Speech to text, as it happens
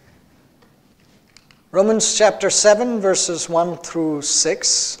Romans chapter 7, verses 1 through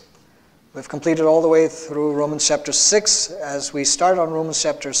 6. We've completed all the way through Romans chapter 6. As we start on Romans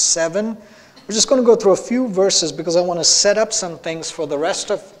chapter 7, we're just going to go through a few verses because I want to set up some things for the rest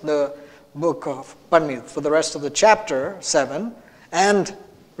of the for the rest of the chapter 7, and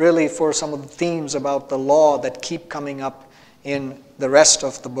really for some of the themes about the law that keep coming up in the rest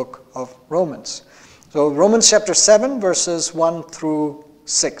of the book of Romans. So Romans chapter 7, verses 1 through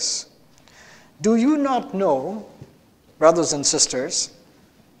 6. Do you not know, brothers and sisters,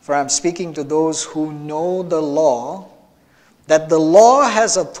 for I'm speaking to those who know the law, that the law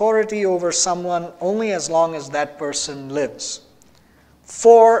has authority over someone only as long as that person lives?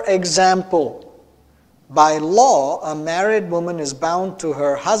 For example, by law, a married woman is bound to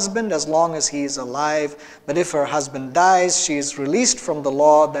her husband as long as he is alive, but if her husband dies, she is released from the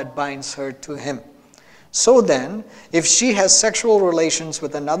law that binds her to him. So then, if she has sexual relations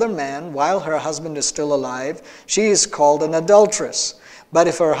with another man while her husband is still alive, she is called an adulteress. But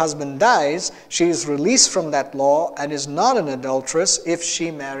if her husband dies, she is released from that law and is not an adulteress if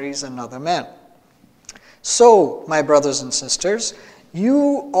she marries another man. So, my brothers and sisters,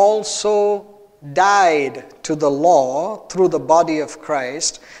 you also died to the law through the body of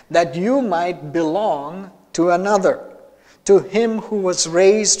Christ, that you might belong to another, to him who was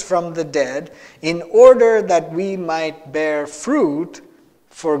raised from the dead, in order that we might bear fruit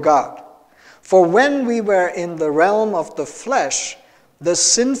for God. For when we were in the realm of the flesh, the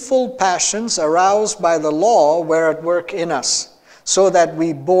sinful passions aroused by the law were at work in us, so that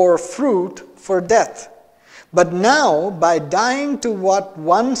we bore fruit for death. But now, by dying to what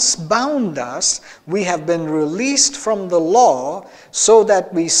once bound us, we have been released from the law, so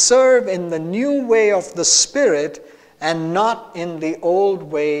that we serve in the new way of the Spirit and not in the old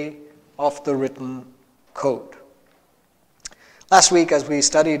way of the written code. Last week, as we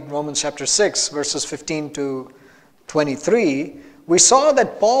studied Romans chapter 6, verses 15 to 23, we saw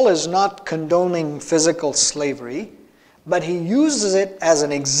that Paul is not condoning physical slavery, but he uses it as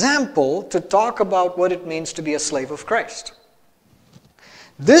an example to talk about what it means to be a slave of Christ.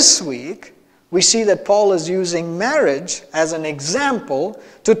 This week, we see that Paul is using marriage as an example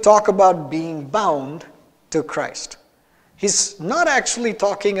to talk about being bound to Christ. He's not actually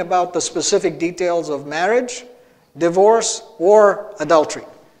talking about the specific details of marriage, divorce, or adultery.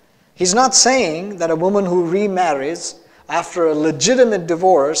 He's not saying that a woman who remarries after a legitimate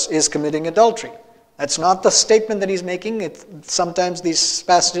divorce is committing adultery. That's not the statement that he's making. Sometimes these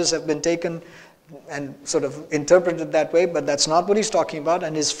passages have been taken and sort of interpreted that way, but that's not what he's talking about.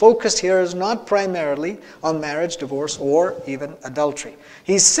 And his focus here is not primarily on marriage, divorce, or even adultery.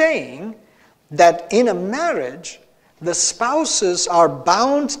 He's saying that in a marriage, the spouses are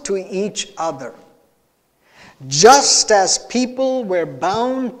bound to each other, just as people were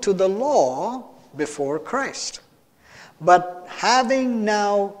bound to the law before Christ. But having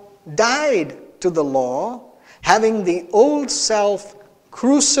now died to the law, having the old self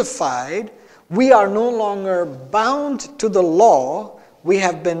crucified, we are no longer bound to the law. We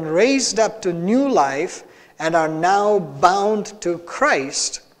have been raised up to new life and are now bound to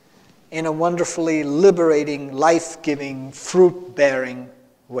Christ in a wonderfully liberating, life-giving, fruit-bearing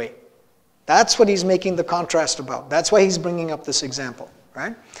way. That's what he's making the contrast about. That's why he's bringing up this example,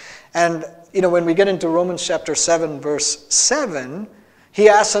 right? And, when we get into Romans chapter 7, verse 7, he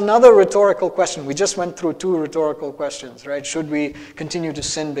asks another rhetorical question. We just went through two rhetorical questions, right? Should we continue to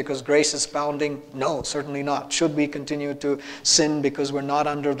sin because grace is abounding? No, certainly not. Should we continue to sin because we're not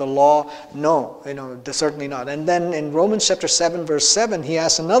under the law? No, certainly not. And then in Romans chapter 7, verse 7, he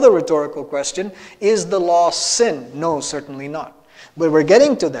asks another rhetorical question. Is the law sin? No, certainly not. But we're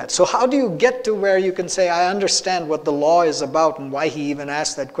getting to that. So how do you get to where you can say, I understand what the law is about and why he even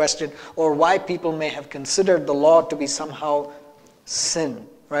asked that question, or why people may have considered the law to be somehow sin,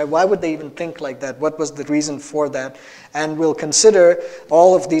 right? Why would they even think like that? What was the reason for that? And we'll consider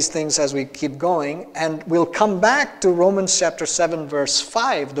all of these things as we keep going, and we'll come back to Romans chapter 7, verse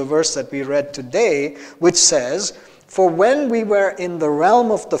 5, the verse that we read today, which says, For when we were in the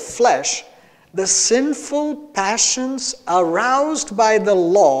realm of the flesh, the sinful passions aroused by the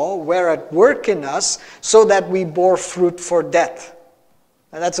law were at work in us, so that we bore fruit for death.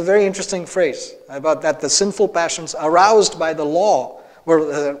 And that's a very interesting phrase about that. The sinful passions aroused by the law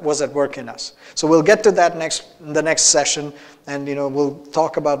was at work in us. So we'll get to that in the next session, and we'll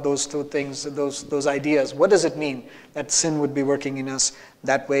talk about those two things, those ideas. What does it mean that sin would be working in us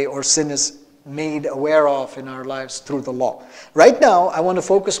that way, or sin is made aware of in our lives through the law? Right now, I want to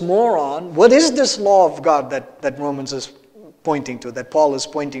focus more on what is this law of God that Romans is pointing to, that Paul is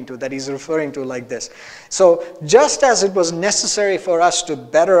pointing to, that he's referring to like this. So just as it was necessary for us to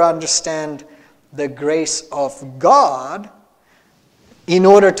better understand the grace of God in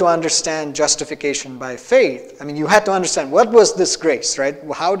order to understand justification by faith. I mean, you had to understand, what was this grace, right?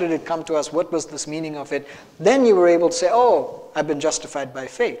 How did it come to us? What was this meaning of it? Then you were able to say, oh, I've been justified by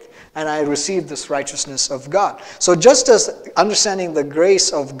faith, and I received this righteousness of God. So just as understanding the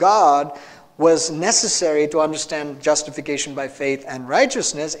grace of God was necessary to understand justification by faith and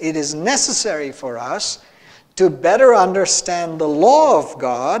righteousness, it is necessary for us to better understand the law of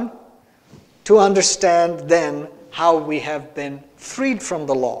God, to understand then how we have been freed from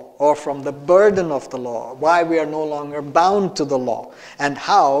the law, or from the burden of the law, why we are no longer bound to the law, and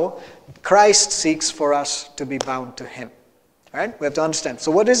how Christ seeks for us to be bound to Him. Right? We have to understand. So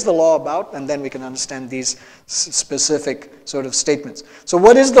what is the law about? And then we can understand these specific sort of statements. So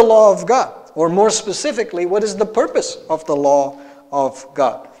what is the law of God? Or more specifically, what is the purpose of the law of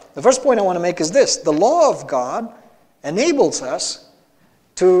God? The first point I want to make is this. The law of God enables us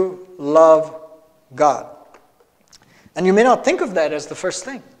to love God. And you may not think of that as the first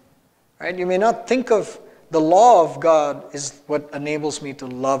thing. Right? You may not think of the law of God is what enables me to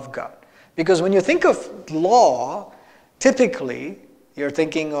love God. Because when you think of law, typically you're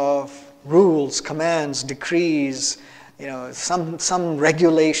thinking of rules, commands, decrees, some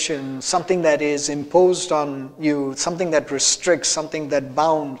regulation, something that is imposed on you, something that restricts, something that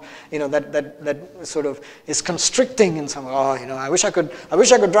bound, that sort of is constricting in some way. I wish I could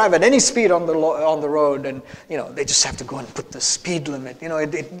drive at any speed on the road, and they just have to go and put the speed limit.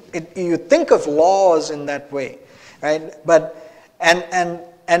 You think of laws in that way, right? But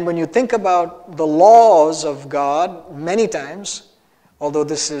and when you think about the laws of God, many times, although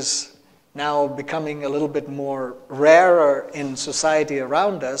this is now becoming a little bit more rarer in society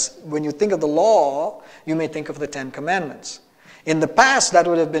around us, when you think of the law, you may think of the Ten Commandments. In the past, that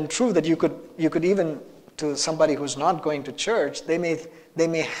would have been true, that you could even, to somebody who's not going to church, they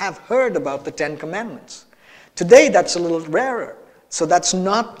may have heard about the Ten Commandments. Today, that's a little rarer. So that's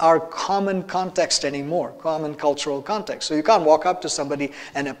not our common context anymore, common cultural context. So you can't walk up to somebody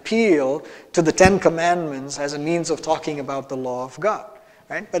and appeal to the Ten Commandments as a means of talking about the law of God.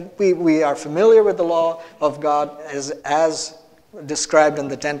 Right? But we are familiar with the law of God as described in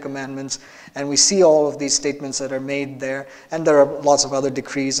the Ten Commandments, and we see all of these statements that are made there, and there are lots of other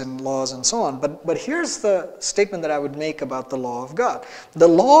decrees and laws and so on. But here's the statement that I would make about the law of God. The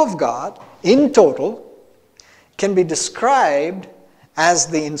law of God, in total, can be described as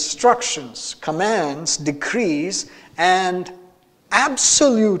the instructions, commands, decrees, and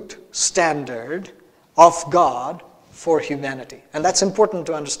absolute standard of God for humanity. And that's important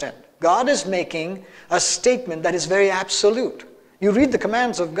to understand. God is making a statement that is very absolute. You read the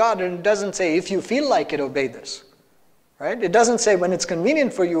commands of God and it doesn't say, if you feel like it, obey this. Right? It doesn't say, when it's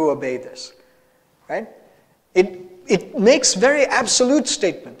convenient for you, obey this. Right? It makes very absolute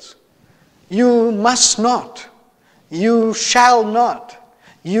statements. You must not. You shall not.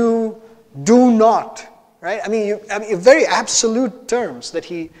 You do not. Right? I mean, very absolute terms that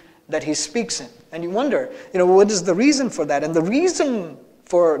he speaks in. And you wonder, what is the reason for that? And the reason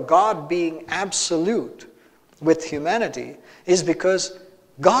for God being absolute with humanity is because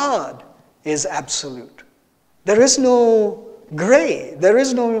God is absolute. There is no gray. There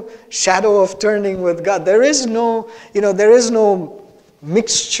is no shadow of turning with God. There is no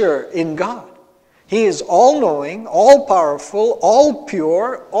mixture in God. He is all-knowing, all-powerful,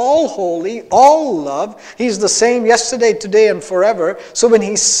 all-pure, all-holy, all-love. He's the same yesterday, today, and forever. So when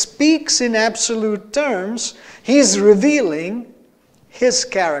He speaks in absolute terms, He's revealing His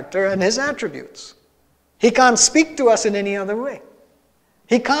character and His attributes. He can't speak to us in any other way.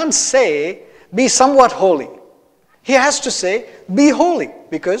 He can't say, be somewhat holy. He has to say, be holy,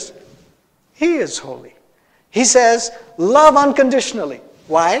 because He is holy. He says, love unconditionally.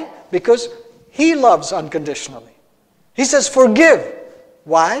 Why? Because He loves unconditionally. He says, forgive.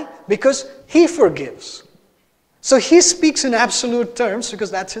 Why? Because He forgives. So He speaks in absolute terms because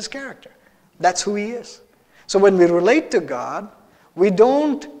that's His character. That's who He is. So when we relate to God, we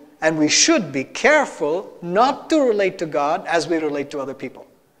don't, and we should be careful not to relate to God as we relate to other people.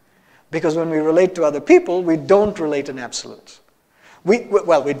 Because when we relate to other people, we don't relate in absolutes. We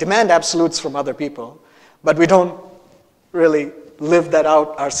demand absolutes from other people, but we don't really live that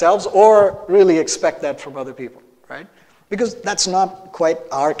out ourselves or really expect that from other people, right? Because that's not quite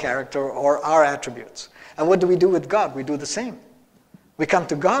our character or our attributes. And what do we do with God? We do the same. We come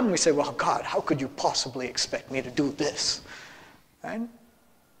to God and we say, well, God, how could you possibly expect me to do this? Right?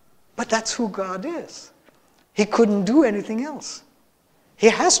 But that's who God is. He couldn't do anything else. He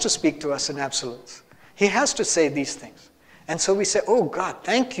has to speak to us in absolutes. He has to say these things. And so we say, oh God,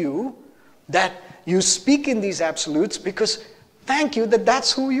 thank you that you speak in these absolutes, because thank you that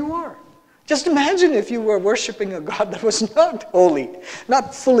that's who you are. Just imagine if you were worshiping a God that was not holy,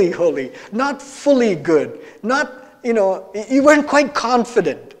 not fully holy, not fully good, not, you weren't quite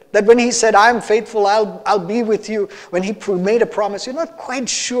confident that when he said, I'm faithful, I'll be with you, when he made a promise, you're not quite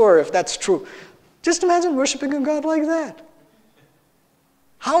sure if that's true. Just imagine worshiping a God like that.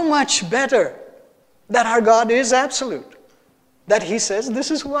 How much better that our God is absolute. That he says,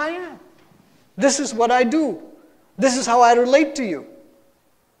 this is who I am. This is what I do. This is how I relate to you.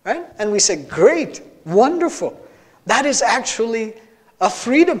 Right? And we say, great, wonderful. That is actually a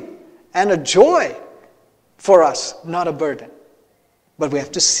freedom and a joy for us, not a burden. But we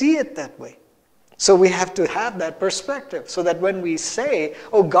have to see it that way. So we have to have that perspective so that when we say,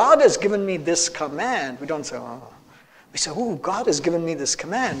 oh, God has given me this command, we don't say, oh. We say, oh, God has given me this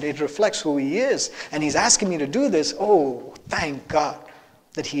command. It reflects who he is. And he's asking me to do this. Oh, thank God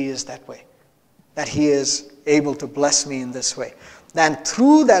that he is that way. That he is able to bless me in this way. And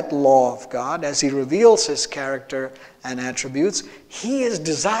through that law of God, as he reveals his character and attributes, he is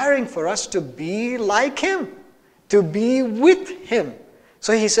desiring for us to be like him, to be with him.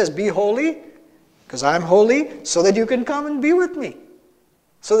 So he says, be holy, because I'm holy, so that you can come and be with me.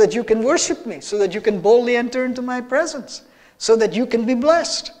 So that you can worship me, so that you can boldly enter into my presence, so that you can be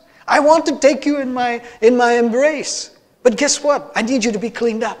blessed. I want to take you in my embrace. But guess what? I need you to be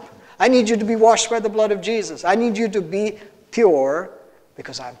cleaned up. I need you to be washed by the blood of Jesus. I need you to be pure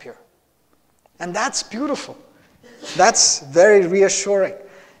because I'm pure. And that's beautiful. That's very reassuring.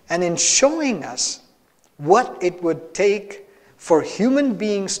 And in showing us what it would take for human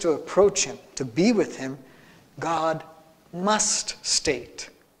beings to approach him, to be with him, God must state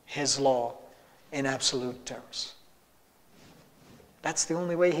his law in absolute terms. That's the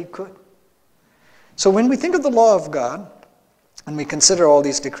only way he could. So when we think of the law of God, and we consider all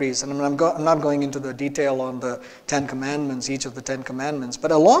these decrees, and I'm not going into the detail on the Ten Commandments, each of the Ten Commandments,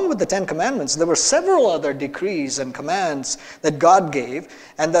 but along with the Ten Commandments, there were several other decrees and commands that God gave,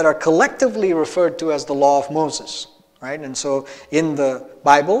 and that are collectively referred to as the law of Moses. Right? And so in the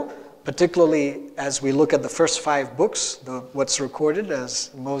Bible, particularly as we look at the first 5 books, what's recorded as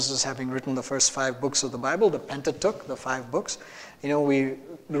Moses having written the first 5 books of the Bible, the Pentateuch, the 5 books, we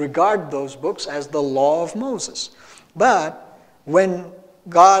regard those books as the law of Moses. But when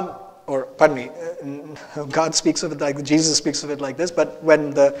God speaks of it like, Jesus speaks of it like this, but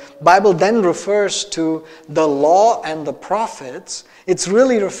when the Bible then refers to the law and the prophets, it's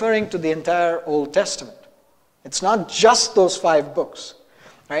really referring to the entire Old Testament. It's not just those 5 books.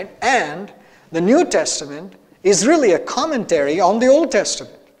 Right? And the New Testament is really a commentary on the Old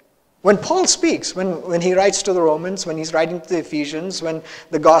Testament. When Paul speaks, when he writes to the Romans, when he's writing to the Ephesians, when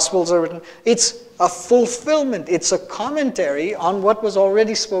the Gospels are written, it's a fulfillment. It's a commentary on what was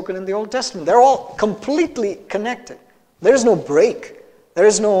already spoken in the Old Testament. They're all completely connected. There is no break. There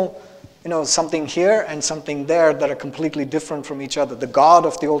is no, something here and something there that are completely different from each other. The God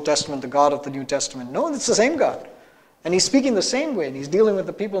of the Old Testament, the God of the New Testament. No, it's the same God. And he's speaking the same way, and he's dealing with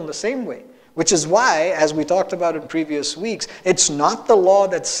the people in the same way. Which is why, as we talked about in previous weeks, it's not the law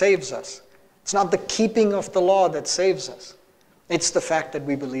that saves us. It's not the keeping of the law that saves us. It's the fact that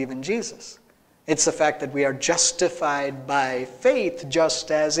we believe in Jesus. It's the fact that we are justified by faith,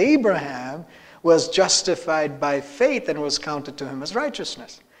 just as Abraham was justified by faith and was counted to him as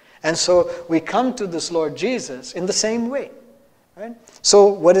righteousness. And so we come to this Lord Jesus in the same way. Right? So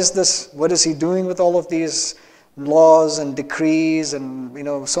what is this? What is he doing with all of these laws and decrees and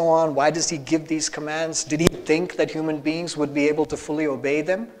so on? Why does he give these commands? Did he think that human beings would be able to fully obey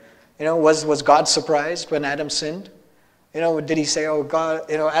them? Was God surprised when Adam sinned? Did he say, oh God,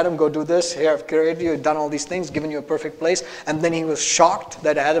 Adam, go do this, here I've created you, I've done all these things, given you a perfect place, and then he was shocked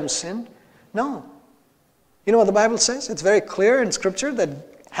that Adam sinned? No. You know what the Bible says? It's very clear in Scripture that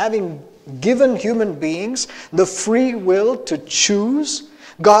having given human beings the free will to choose,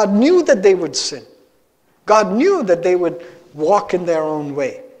 God knew that they would sin. God knew that they would walk in their own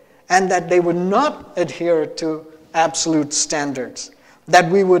way and that they would not adhere to absolute standards,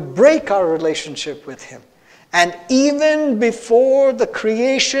 that we would break our relationship with him. And even before the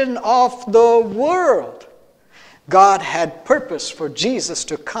creation of the world, God had purpose for Jesus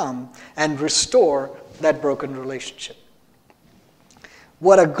to come and restore that broken relationship.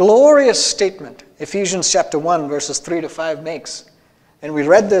 What a glorious statement Ephesians chapter 1 verses 3 to 5 makes. And we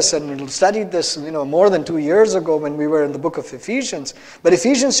read this and studied this, more than 2 years ago when we were in the book of Ephesians. But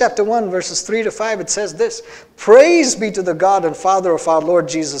Ephesians chapter 1, verses 3 to 5, it says this: Praise be to the God and Father of our Lord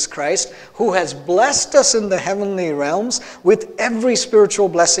Jesus Christ, who has blessed us in the heavenly realms with every spiritual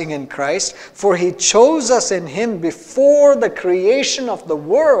blessing in Christ, for he chose us in him before the creation of the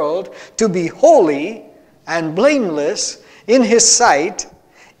world to be holy and blameless in his sight.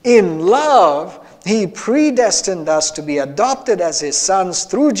 In love, He predestined us to be adopted as His sons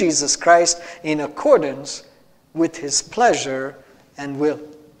through Jesus Christ in accordance with His pleasure and will.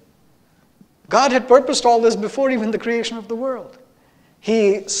 God had purposed all this before even the creation of the world.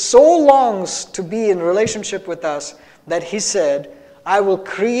 He so longs to be in relationship with us that He said, I will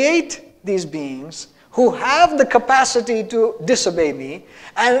create these beings who have the capacity to disobey me,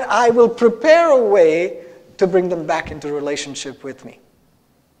 and I will prepare a way to bring them back into relationship with me.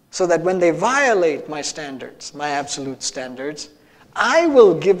 So that when they violate my standards, my absolute standards, I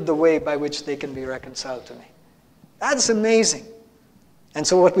will give the way by which they can be reconciled to me. That's amazing. And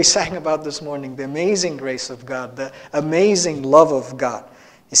so what we sang about this morning, the amazing grace of God, the amazing love of God.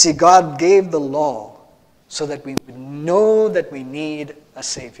 You see, God gave the law so that we would know that we need a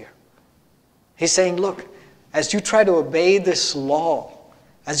Savior. He's saying, look, as you try to obey this law,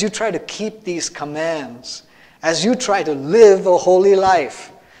 as you try to keep these commands, as you try to live a holy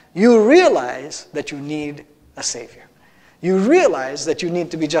life, you realize that you need a Savior. You realize that you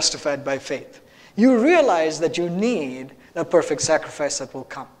need to be justified by faith. You realize that you need a perfect sacrifice that will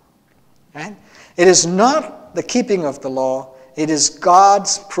come. Right? It is not the keeping of the law, it is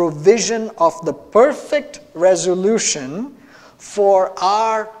God's provision of the perfect resolution for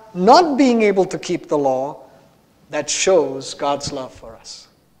our not being able to keep the law that shows God's love for us.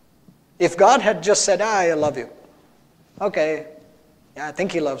 If God had just said, I love you. Okay, yeah, I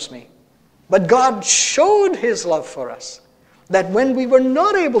think He loves me. But God showed His love for us. That when we were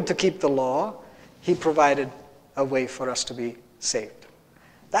not able to keep the law, He provided a way for us to be saved.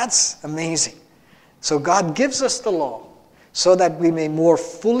 That's amazing. So God gives us the law so that we may more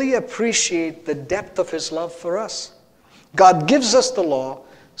fully appreciate the depth of His love for us. God gives us the law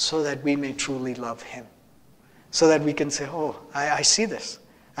so that we may truly love Him. So that we can say, oh, I see this.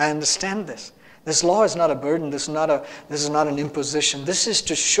 I understand this. This law is not a burden. This is not an imposition. This is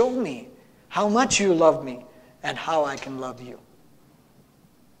to show me how much you love me and how I can love you.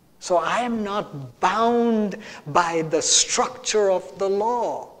 So I am not bound by the structure of the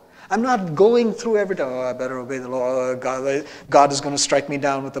law. I'm not going through every day, I better obey the law. God is going to strike me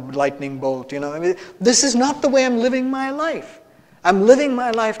down with a lightning bolt. I mean, this is not the way I'm living my life. I'm living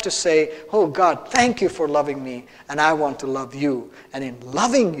my life to say, oh God, thank you for loving me, and I want to love you. And in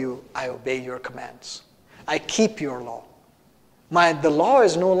loving you, I obey your commands. I keep your law. The law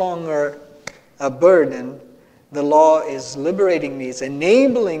is no longer a burden. The law is liberating me. It's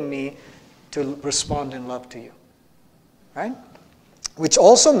enabling me to respond in love to you. Right? Which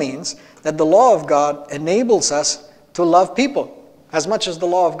also means that the law of God enables us to love people. As much as the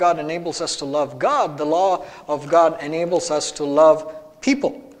law of God enables us to love God, the law of God enables us to love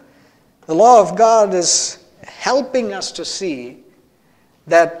people. The law of God is helping us to see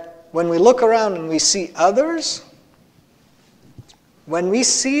that when we look around and we see others, when we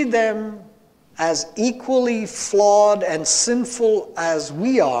see them as equally flawed and sinful as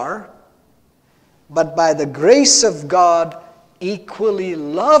we are, but by the grace of God, equally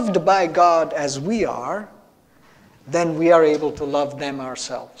loved by God as we are, then we are able to love them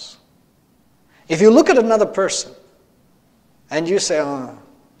ourselves. If you look at another person and you say,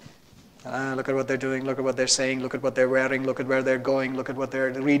 look at what they're doing, look at what they're saying, look at what they're wearing, look at where they're going, look at what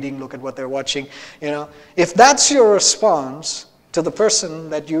they're reading, look at what they're watching, if that's your response to the person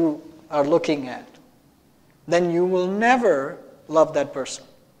that you are looking at, then you will never love that person.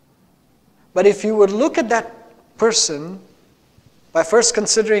 But if you would look at that person by first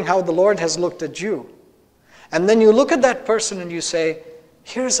considering how the Lord has looked at you, and then you look at that person and you say,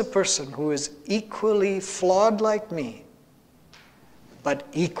 here's a person who is equally flawed like me, but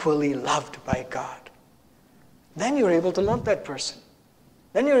equally loved by God. Then you're able to love that person.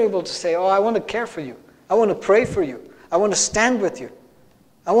 Then you're able to say, I want to care for you. I want to pray for you. I want to stand with you.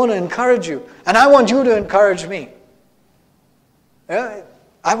 I want to encourage you. And I want you to encourage me.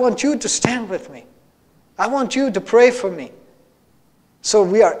 I want you to stand with me. I want you to pray for me. So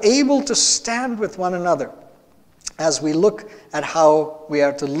we are able to stand with one another as we look at how we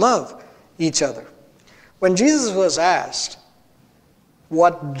are to love each other. When Jesus was asked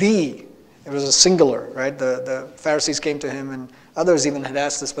it was a singular, right? The Pharisees came to him, and others even had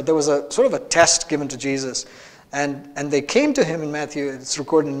asked this, but there was a sort of a test given to Jesus. And they came to him in Matthew, it's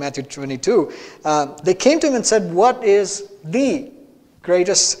recorded in Matthew 22. They came to him and said, what is the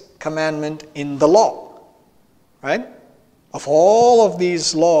greatest commandment in the law? Right? Of all of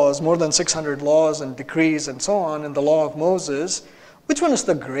these laws, more than 600 laws and decrees and so on in the law of Moses, which one is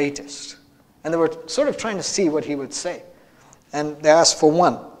the greatest? And they were sort of trying to see what he would say. And they asked for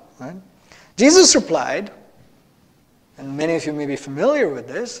one. Right? Jesus replied, and many of you may be familiar with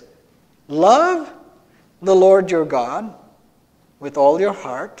this, love the Lord your God with all your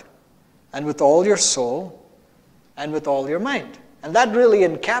heart, and with all your soul, and with all your mind. And that really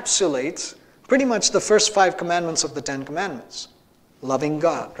encapsulates pretty much the first 5 commandments of the 10 Commandments. Loving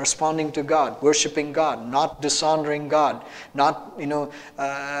God, responding to God, worshiping God, not dishonoring God, not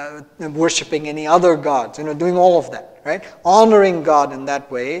worshiping any other gods, doing all of that, right? Honoring God in that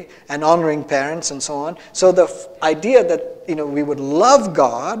way, and honoring parents and so on. So the idea that we would love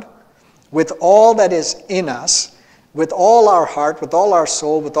God with all that is in us, with all our heart, with all our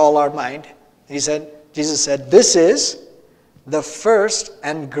soul, with all our mind. Jesus said, this is the first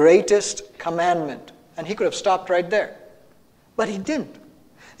and greatest commandment. And he could have stopped right there. But he didn't.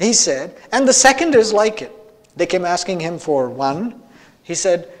 He said, and the second is like it. They came asking him for one. He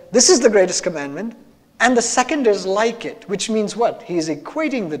said, this is the greatest commandment, and the second is like it, which means what? He's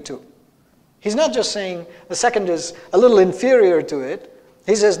equating the two. He's not just saying the second is a little inferior to it.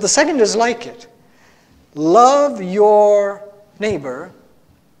 He says the second is like it. Love your neighbor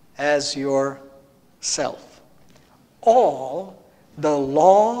as yourself. All the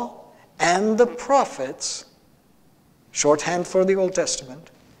law and the prophets, shorthand for the Old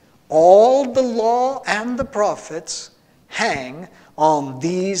Testament, all the law and the prophets hang on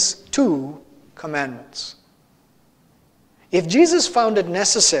these 2 commandments. If Jesus found it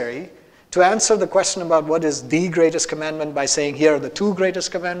necessary to answer the question about what is the greatest commandment by saying here are the 2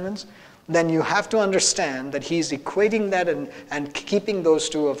 greatest commandments, then you have to understand that he's equating that and keeping those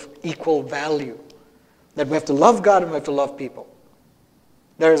 2 of equal value. That we have to love God and we have to love people.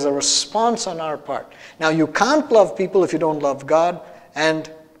 There is a response on our part. Now, you can't love people if you don't love God, and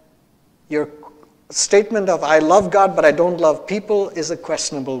your statement of I love God but I don't love people is a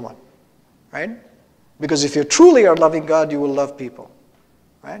questionable one, right? Because if you truly are loving God, you will love people,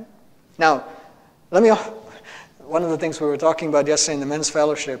 right? Now, one of the things we were talking about yesterday in the men's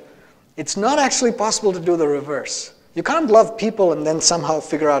fellowship, it's not actually possible to do the reverse. You can't love people and then somehow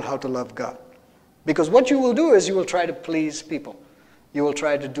figure out how to love God. Because what you will do is you will try to please people. You will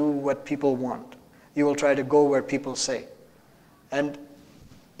try to do what people want. You will try to go where people say. And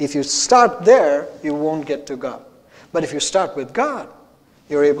if you start there, you won't get to God. But if you start with God,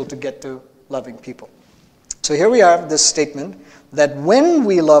 you're able to get to loving people. So here we have this statement that when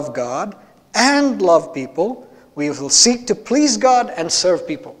we love God and love people, we will seek to please God and serve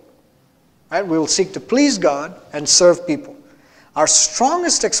people. Right? We will seek to please God and serve people. Our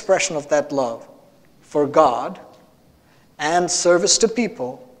strongest expression of that love for God and service to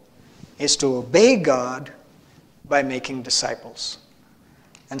people is to obey God by making disciples.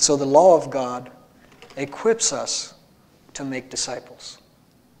 And so the law of God equips us to make disciples.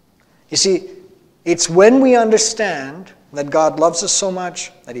 You see, it's when we understand that God loves us so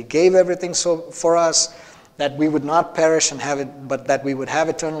much, that he gave everything for us, that we would not perish and have it, but that we would have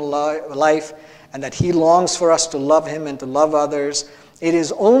eternal life, and that he longs for us to love him and to love others. It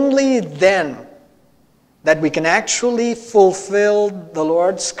is only then that we can actually fulfill the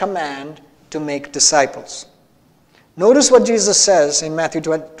Lord's command to make disciples. Notice what Jesus says in Matthew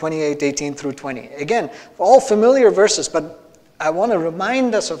 28:18 through 20. Again, all familiar verses, but I want to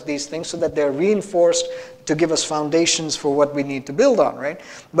remind us of these things so that they're reinforced to give us foundations for what we need to build on, right?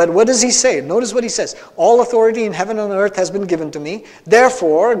 But what does he say? Notice what he says. All authority in heaven and on earth has been given to me.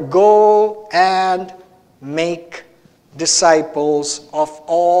 Therefore, go and make disciples of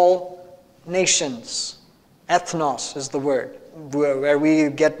all nations. Ethnos is the word, where we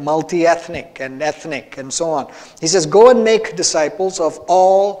get multi-ethnic and ethnic and so on. He says, go and make disciples of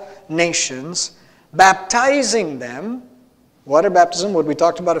all nations, baptizing them. Water baptism, what we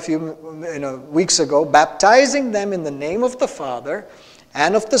talked about a few weeks ago, baptizing them in the name of the Father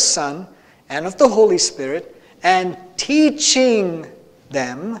and of the Son and of the Holy Spirit, and teaching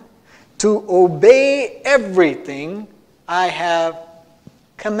them to obey everything I have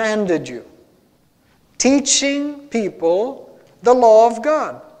commanded you. Teaching people the law of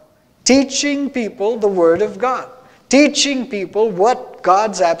God. Teaching people the Word of God. Teaching people what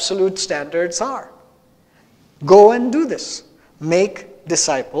God's absolute standards are. Go and do this. Make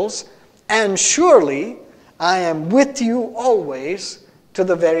disciples, and surely I am with you always to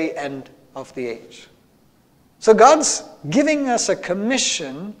the very end of the age. So God's giving us a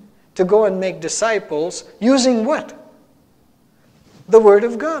commission to go and make disciples using what? The Word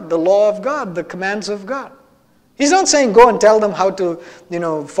of God, the law of God, the commands of God. He's not saying go and tell them how to,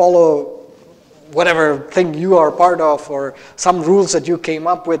 follow whatever thing you are part of, or some rules that you came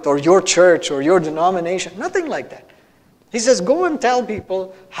up with, or your church, or your denomination. Nothing like that. He says, go and tell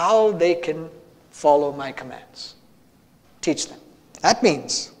people how they can follow my commands. Teach them. That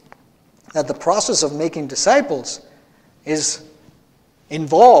means that the process of making disciples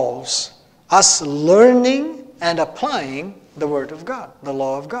involves us learning and applying the Word of God, the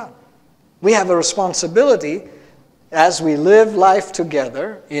law of God. We have a responsibility as we live life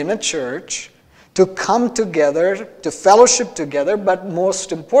together in a church to come together, to fellowship together, but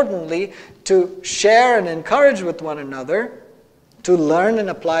most importantly, to share and encourage with one another, to learn and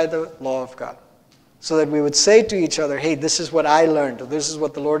apply the law of God. So that we would say to each other, hey, this is what I learned, or this is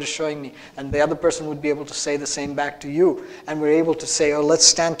what the Lord is showing me. And the other person would be able to say the same back to you. And we're able to say, oh, let's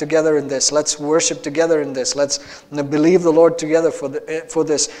stand together in this. Let's worship together in this. Let's believe the Lord together for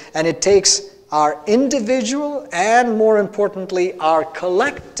this. And it takes our individual and, more importantly, our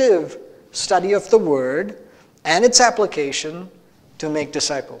collective study of the Word and its application to make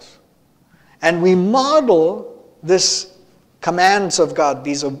disciples. And we model this commands of God,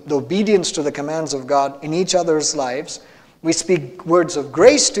 the obedience to the commands of God in each other's lives. We speak words of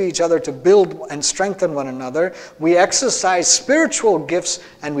grace to each other to build and strengthen one another. We exercise spiritual gifts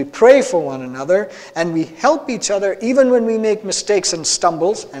and we pray for one another. And we help each other even when we make mistakes and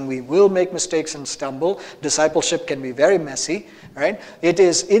stumbles. And we will make mistakes and stumble. Discipleship can be very messy, right? It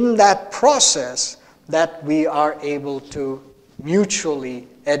is in that process that we are able to mutually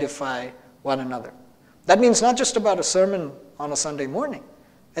edify one another. That means not just about a sermon on a Sunday morning.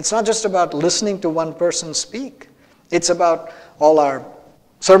 It's not just about listening to one person speak. It's about all our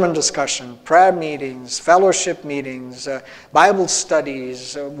sermon discussion, prayer meetings, fellowship meetings, Bible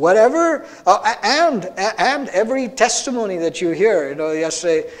studies, whatever, and every testimony that you hear.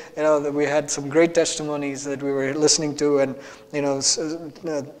 Yesterday, that we had some great testimonies that we were listening to, and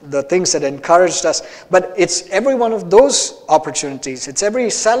the things that encouraged us. But it's every one of those opportunities. It's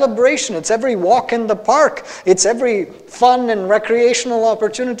every celebration. It's every walk in the park. It's every fun and recreational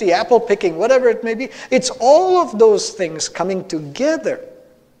opportunity, apple picking, whatever it may be. It's all of those things coming together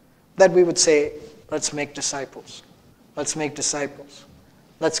that we would say, let's make disciples. Let's make disciples.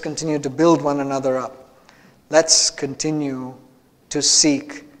 Let's continue to build one another up. Let's continue to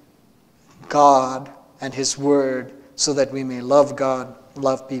seek God and His Word so that we may love God,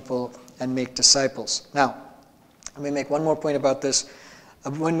 love people, and make disciples. Now, let me make one more point about this.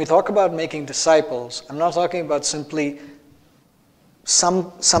 When we talk about making disciples, I'm not talking about simply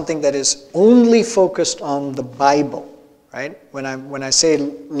something that is only focused on the Bible. Right? When I say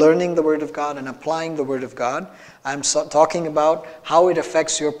learning the Word of God and applying the Word of God, I'm talking about how it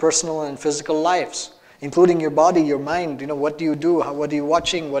affects your personal and physical lives, including your body, your mind. What do you do? What are you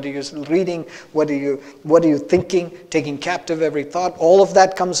watching? What are you reading? What are you thinking? Taking captive every thought. All of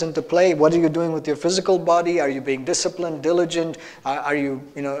that comes into play. What are you doing with your physical body? Are you being disciplined, diligent?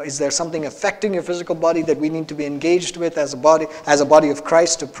 Is there something affecting your physical body that we need to be engaged with as a body of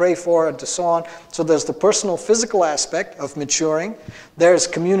Christ to pray for and to so on? So there's the personal physical aspect of maturing. There's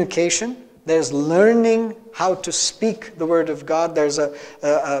communication. There's learning how to speak the Word of God. There's a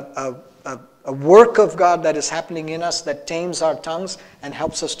work of God that is happening in us that tames our tongues and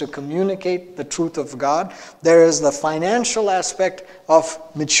helps us to communicate the truth of God. There is the financial aspect of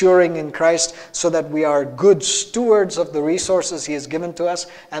maturing in Christ so that we are good stewards of the resources He has given to us,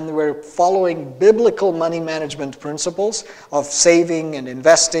 and we're following biblical money management principles of saving and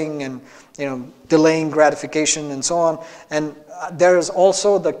investing and delaying gratification and so on. And there is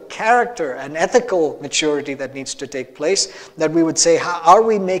also the character and ethical maturity that needs to take place, that we would say, are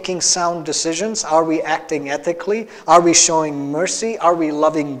we making sound decisions? Are we acting ethically? Are we showing mercy? Are we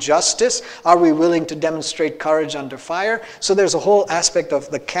loving justice? Are we willing to demonstrate courage under fire? So there's a whole aspect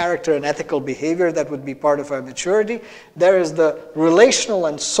of the character and ethical behavior that would be part of our maturity. There is the relational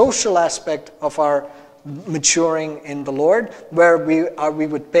and social aspect of our maturing in the Lord, where we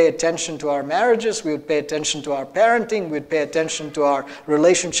would pay attention to our marriages, we would pay attention to our parenting, we would pay attention to our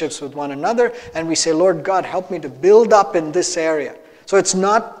relationships with one another, and we say, Lord God, help me to build up in this area. So it's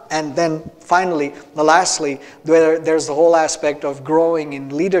not, and then finally, lastly, there's the whole aspect of growing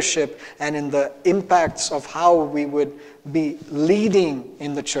in leadership and in the impacts of how we would be leading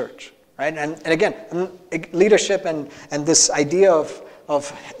in the church, right? And again, leadership and this idea of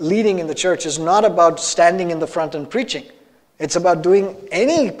leading in the church is not about standing in the front and preaching. It's about doing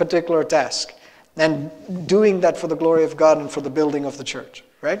any particular task and doing that for the glory of God and for the building of the church,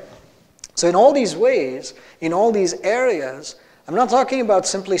 right? So in all these ways, in all these areas, I'm not talking about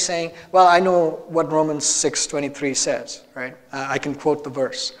simply saying, well, I know what Romans 6:23 says, right? I can quote the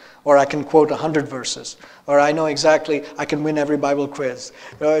verse, or I can quote 100 verses, or I know exactly, I can win every Bible quiz.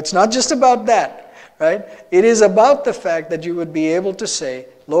 It's not just about that. Right? It is about the fact that you would be able to say,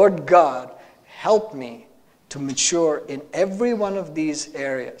 Lord God, help me to mature in every one of these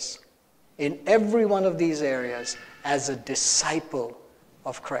areas, as a disciple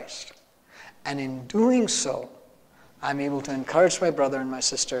of Christ. And in doing so, I'm able to encourage my brother and my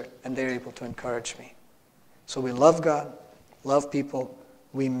sister, and they're able to encourage me. So we love God, love people,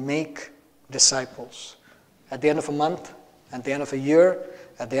 we make disciples. At the end of a month, at the end of a year,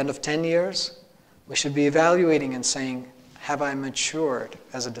 at the end of 10 years, we should be evaluating and saying, have I matured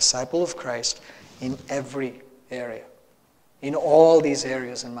as a disciple of Christ in every area? In all these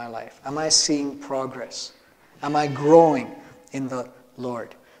areas in my life? Am I seeing progress? Am I growing in the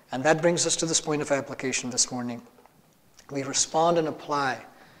Lord? And that brings us to this point of application this morning. We respond and apply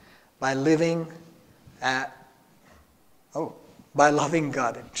by living by loving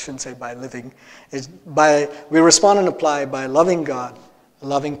God. I shouldn't say by living. We respond and apply by loving God,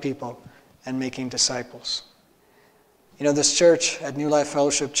 loving people, and making disciples. You know, this church, at New Life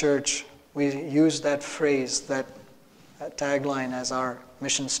Fellowship Church, we use that phrase, that tagline as our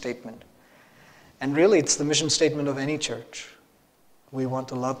mission statement. And really, it's the mission statement of any church. We want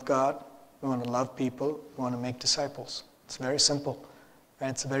to love God, we want to love people, we want to make disciples. It's very simple, right?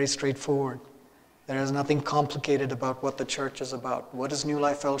 It's very straightforward. There is nothing complicated about what the church is about. What is New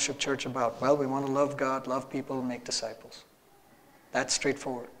Life Fellowship Church about? Well, we want to love God, love people, and make disciples. That's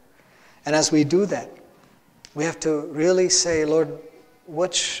straightforward. And as we do that, we have to really say, Lord,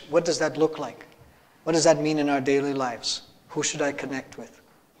 what does that look like? What does that mean in our daily lives? Who should I connect with?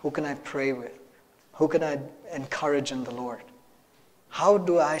 Who can I pray with? Who can I encourage in the Lord? How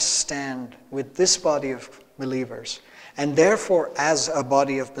do I stand with this body of believers? And therefore, as a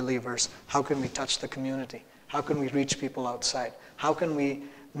body of believers, how can we touch the community? How can we reach people outside? How can we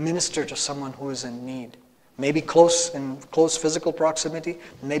minister to someone who is in need? Maybe in close physical proximity,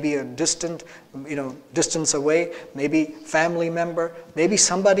 maybe a distance away, maybe family member, maybe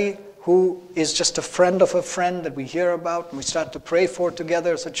somebody who is just a friend of a friend that we hear about and we start to pray for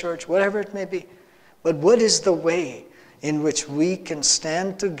together as a church, whatever it may be. But what is the way in which we can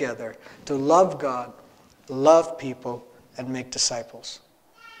stand together to love God, love people, and make disciples?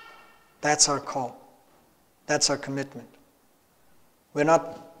 That's our call. That's our commitment. We're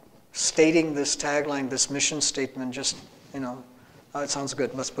not stating this tagline, this mission statement, just, oh, it sounds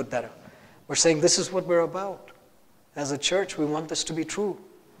good, let's put that up. We're saying this is what we're about. As a church, we want this to be true.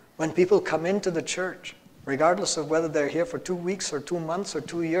 When people come into the church, regardless of whether they're here for 2 weeks or 2 months or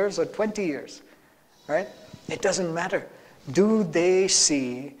 2 years or 20 years, right? It doesn't matter. Do they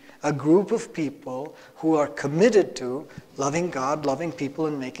see a group of people who are committed to loving God, loving people,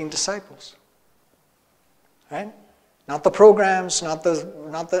 and making disciples? Right? Not the programs,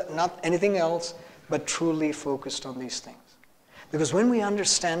 not anything else, but truly focused on these things. Because when we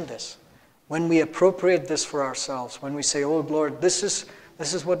understand this, when we appropriate this for ourselves, when we say, oh Lord, this is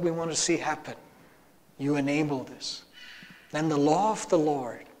what we want to see happen, you enable this, then the law of the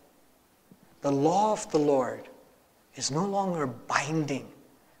Lord is no longer binding.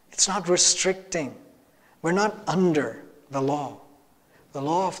 It's not restricting. We're not under the law. The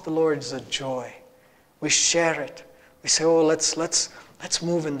law of the Lord is a joy. We share it. We say, oh, let's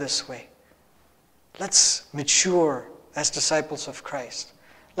move in this way. Let's mature as disciples of Christ.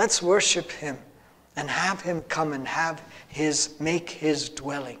 Let's worship Him and have Him come and make His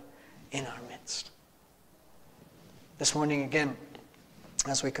dwelling in our midst. This morning again,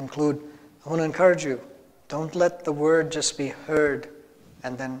 as we conclude, I want to encourage you, don't let the word just be heard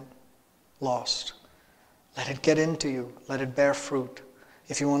and then lost. Let it get into you. Let it bear fruit.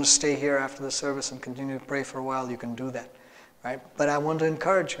 If you want to stay here after the service and continue to pray for a while, you can do that. Right? But I want to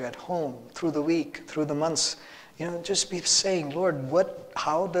encourage you at home, through the week, through the months, just be saying, Lord,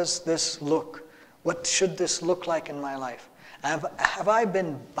 how does this look? What should this look like in my life? Have I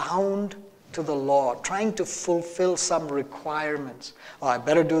been bound to the law, trying to fulfill some requirements? Oh, I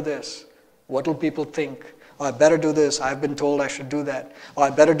better do this. What will people think? Oh, I better do this. I've been told I should do that. Oh,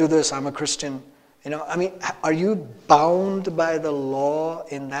 I better do this. I'm a Christian. Are you bound by the law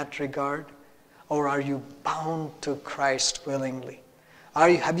in that regard? Or are you bound to Christ willingly?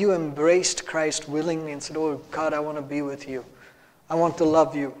 Have you embraced Christ willingly and said, oh God, I want to be with you. I want to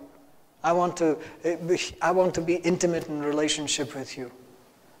love you. I want to be intimate in relationship with you.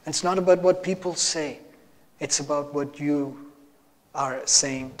 It's not about what people say. It's about what you are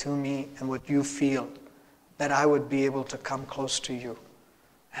saying to me and what you feel, that I would be able to come close to you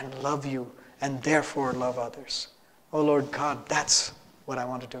and love you and therefore love others. Oh Lord God, that's what I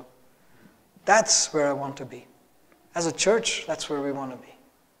want to do. That's where I want to be. As a church, that's where we want to be.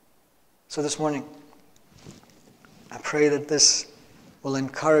 So this morning, I pray that this will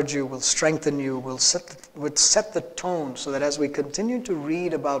encourage you, will strengthen you, will set the tone so that as we continue to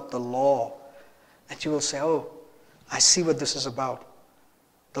read about the law, that you will say, oh, I see what this is about.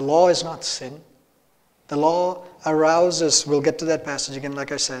 The law is not sin. The law arouses, we'll get to that passage again,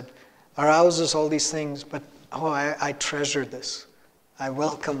 like I said, arouses all these things, but I treasure this. I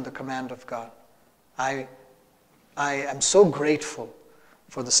welcome the command of God. I I am so grateful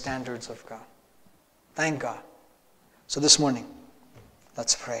for the standards of God. Thank God. So this morning,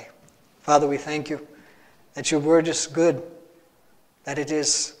 let's pray. Father, we thank you that your word is good, that it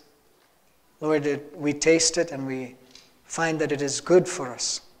is, Lord, that we taste it and we find that it is good for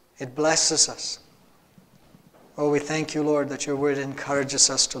us. It blesses us. Oh, we thank you, Lord, that your word encourages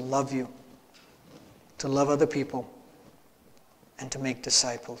us to love you, to love other people, and to make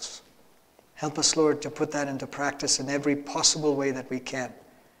disciples. Help us, Lord, to put that into practice in every possible way that we can.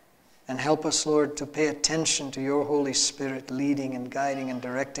 And help us, Lord, to pay attention to your Holy Spirit leading and guiding and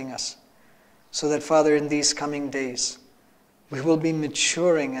directing us, so that, Father, in these coming days, we will be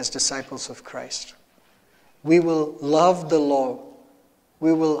maturing as disciples of Christ. We will love the law.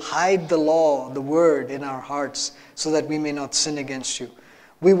 We will hide the law, the word, in our hearts, so that we may not sin against you.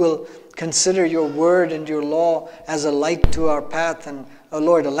 We will consider your word and your law as a light to our path, and,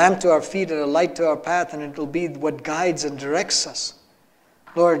 Lord, a lamp to our feet and a light to our path, and it will be what guides and directs us.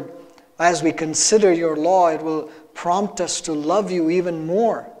 Lord, as we consider your law, it will prompt us to love you even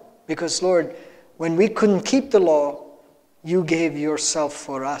more. Because, Lord, when we couldn't keep the law, you gave yourself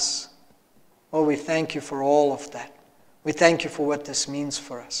for us. Oh, we thank you for all of that. We thank you for what this means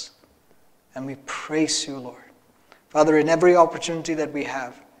for us. And we praise you, Lord. Father, in every opportunity that we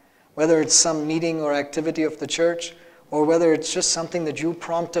have, whether it's some meeting or activity of the church, or whether it's just something that you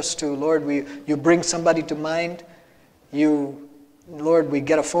prompt us to, Lord, you bring somebody to mind, Lord, we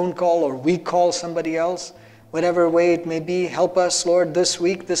get a phone call or we call somebody else, whatever way it may be, help us, Lord, this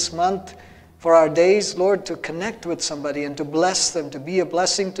week, this month, for our days, Lord, to connect with somebody and to bless them, to be a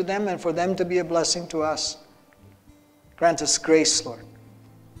blessing to them and for them to be a blessing to us. Grant us grace, Lord,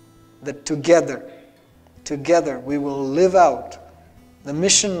 that together we will live out the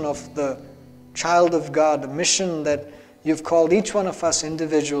mission of the child of God, the mission that you've called each one of us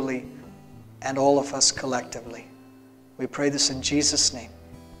individually and all of us collectively. We pray this in Jesus' name.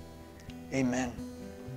 Amen.